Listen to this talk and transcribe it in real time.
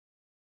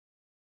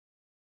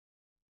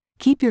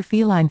Keep your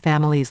feline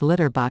family's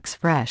litter box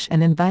fresh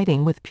and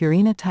inviting with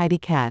Purina Tidy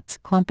Cats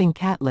Clumping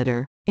Cat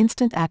Litter,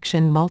 Instant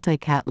Action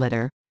Multi-Cat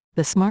Litter,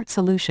 the smart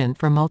solution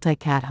for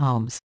multi-cat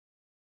homes.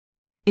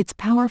 Its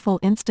powerful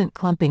instant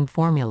clumping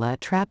formula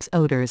traps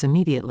odors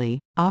immediately,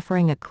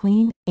 offering a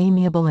clean,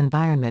 amiable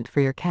environment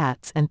for your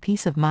cats and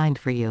peace of mind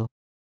for you.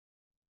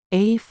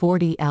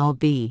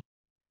 A40LB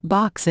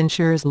box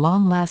ensures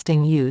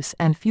long-lasting use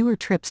and fewer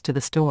trips to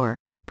the store,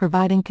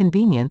 providing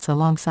convenience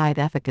alongside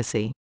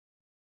efficacy.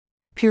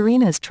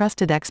 Purina's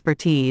trusted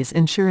expertise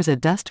ensures a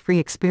dust-free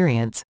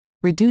experience,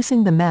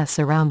 reducing the mess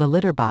around the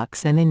litter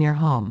box and in your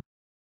home.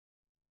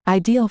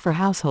 Ideal for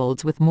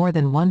households with more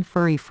than one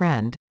furry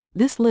friend,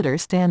 this litter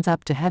stands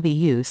up to heavy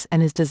use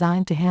and is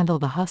designed to handle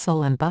the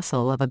hustle and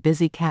bustle of a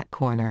busy cat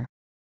corner.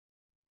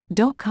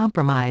 Don't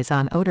compromise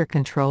on odor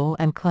control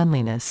and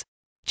cleanliness.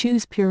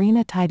 Choose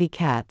Purina Tidy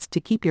Cats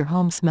to keep your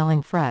home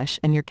smelling fresh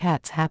and your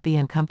cats happy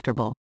and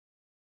comfortable.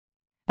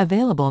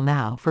 Available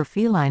now for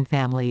feline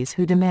families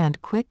who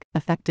demand quick,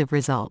 effective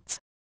results.